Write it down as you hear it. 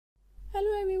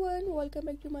Hello everyone, welcome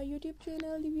back to my YouTube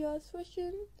channel Divya's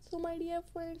Fashion. So my dear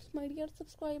friends, my dear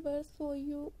subscribers,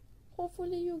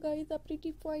 hopefully you guys are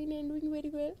pretty fine and doing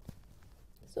very well.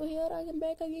 So here I am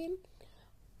back again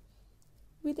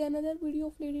with another video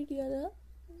of Lady Diana,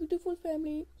 beautiful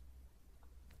family,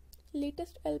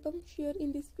 latest album share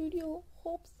in this video.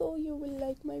 Hope so you will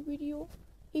like my video.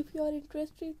 If you are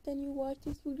interested, then you watch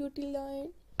this video till the end.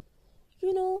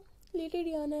 You know, Lady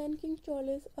Diana and King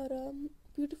Charles are a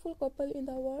beautiful couple in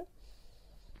the world.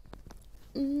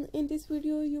 In this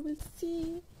video you will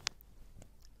see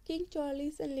King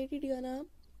Charles and Lady Diana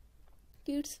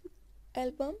kids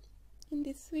album. In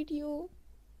this video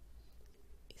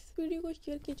इस video को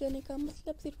share किए जाने का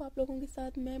मतलब सिर्फ आप लोगों के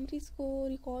साथ मेमोरीज को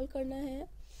रिकॉल करना है.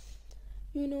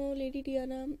 यू नो, लेडी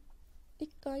डियाना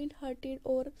एक काइंड हार्टेड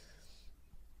और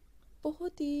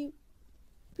बहुत ही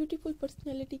ब्यूटीफुल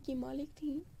पर्सनैलिटी की मालिक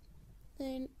थी.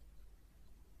 And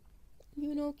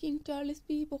you know, king Charles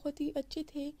भी बहुत ही अच्छे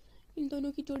थे. इन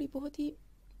दोनों की जोड़ी बहुत ही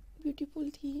ब्यूटीफुल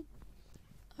थी.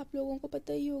 आप लोगों को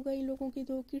पता ही होगा, इन लोगों के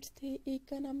दो किड्स थे. एक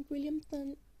का नाम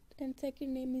Williamson and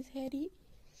second name is Harry.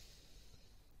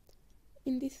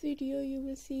 In this video you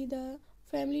will see the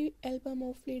family album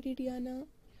of Lady Diana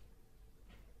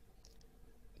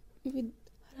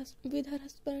with her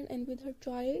husband and with her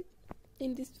child.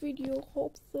 In this video,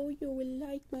 hope so you will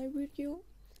like my video.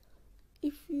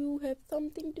 If you have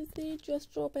something to say,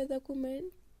 just drop as a comment.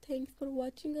 Thanks for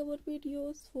watching our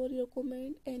videos, for your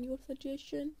comment and your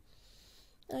suggestion.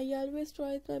 I always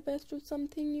try my best to do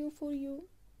something new for you.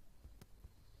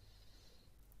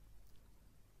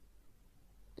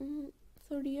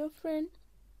 So dear friend,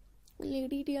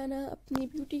 lady Diana अपनी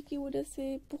beauty की वजह से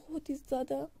बहुत ही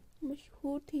ज़्यादा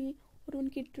मशहूर थी और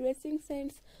उनकी ड्रेसिंग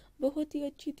सेंस बहुत ही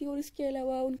अच्छी थी. और इसके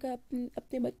अलावा उनका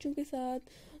अपने बच्चों के साथ,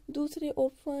 दूसरे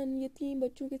ऑर्फन यतीम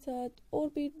बच्चों के साथ और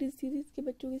भी डिजीज़ के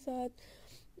बच्चों के साथ,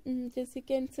 जैसे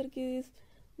कैंसर के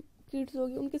किड्स हो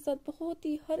गए, उनके साथ बहुत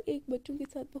ही हर एक बच्चों के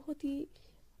साथ बहुत ही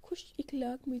खुश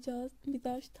इखलाक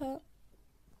मिजाज था.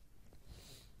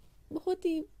 बहुत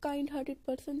ही काइंड हार्टेड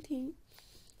पर्सन थी.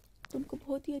 उनको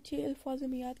बहुत ही अच्छे अल्फाजों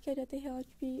में याद किया जाता है आज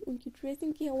भी, उनकी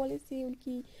ड्रेसिंग के हवाले से,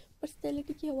 उनकी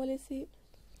पर्सनैलिटी के हवाले से.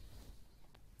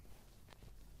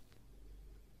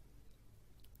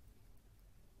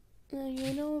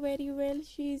 You know very well,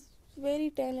 she is very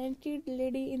talented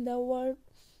lady in the world.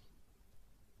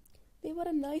 They were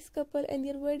a nice couple and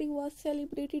their wedding was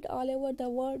celebrated all over the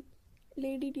world.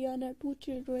 Lady Diana, 2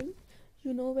 children,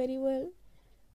 you know very well.